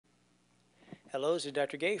Hello, this is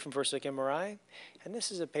Dr. Gay from First Look MRI, and this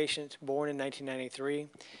is a patient born in 1993,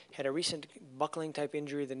 had a recent buckling type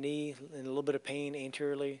injury of the knee and a little bit of pain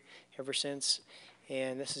anteriorly ever since.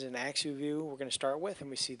 And this is an axial view we're going to start with, and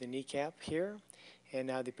we see the kneecap here. And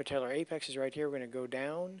now the patellar apex is right here. We're going to go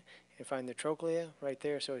down and find the trochlea right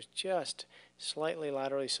there. So it's just slightly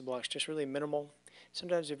laterally subluxed, just really minimal.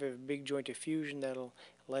 Sometimes if you have a big joint effusion, that'll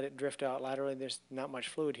let it drift out laterally. There's not much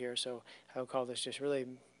fluid here, so I would call this just really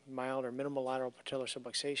mild or minimal lateral patellar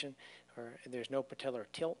subluxation, or there's no patellar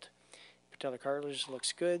tilt. Patellar cartilage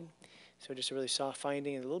looks good, so just a really soft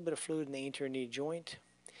finding and a little bit of fluid in the anterior knee joint.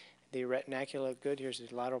 The retinacula look good. Here's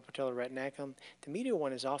the lateral patellar retinaculum. The medial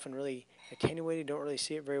one is often really attenuated. Don't really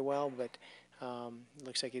see it very well, but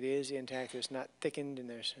looks like it is intact. It's not thickened, and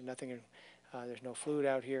there's nothing. There's no fluid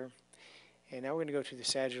out here. And now we're going to go to the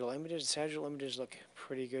sagittal images. The sagittal images look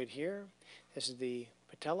pretty good here. This is the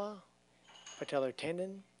patella, patellar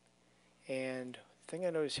tendon, and the thing I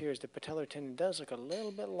notice here is the patellar tendon does look a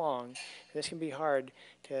little bit long. This can be hard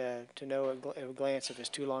to know at a glance if it's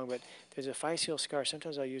too long, but there's a physeal scar.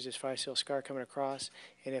 Sometimes I'll use this physeal scar coming across,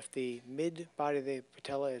 and if the mid body of the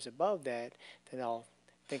patella is above that, then I'll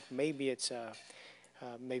think maybe it's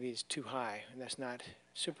too high, and that's not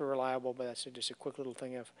super reliable, but that's just a quick little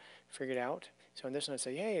thing I've figured out. So in this one, I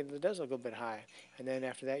say, hey, it does look a little bit high. And then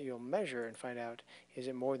after that, you'll measure and find out, is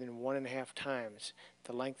it more than 1.5 times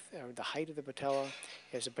the length or the height of the patella?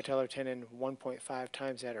 Is the patellar tendon 1.5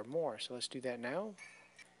 times that or more? So let's do that now.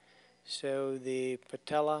 So the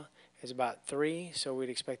patella is about 3, so we'd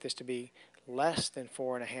expect this to be less than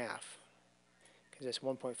 4.5, because it's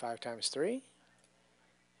 1.5 times 3.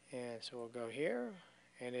 And so we'll go here,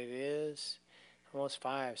 and it is almost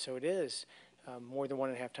 5. So it is more than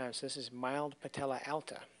 1.5 times. So this is mild patella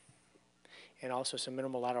alta, and also some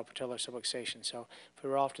minimal lateral patellar subluxation. So if we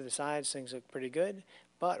were off to the sides, things look pretty good,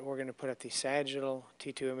 but we're going to put up the sagittal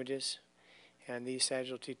T2 images. And these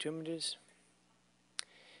sagittal T2 images,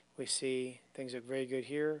 we see things look very good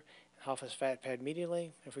here. Hoffa's fat pad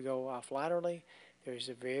medially. If we go off laterally, there's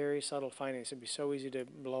a very subtle finding. This would be so easy to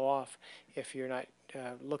blow off if you're not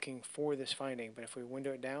looking for this finding. But if we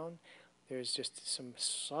window it down, there's just some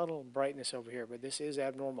subtle brightness over here. But this is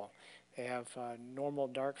abnormal. They have normal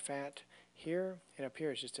dark fat here, and up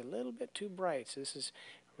here it's just a little bit too bright. So this is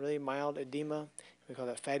really mild edema. We call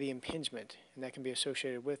that fatty impingement, and that can be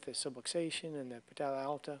associated with the subluxation and the patella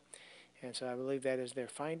alta. And so I believe that is their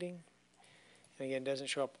finding. And again, it doesn't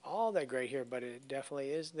show up all that great here, but it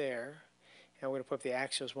definitely is there. And we're going to put up the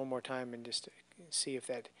axials one more time and just see if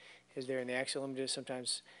that is there in the axial images.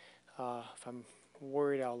 Sometimes if I'm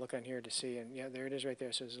worried, I'll look on here to see, and yeah, there it is right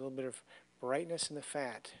there. So there's a little bit of brightness in the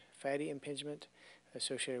fatty impingement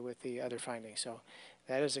associated with the other findings. So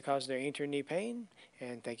that is the cause of their anterior knee pain,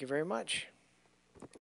 and thank you very much.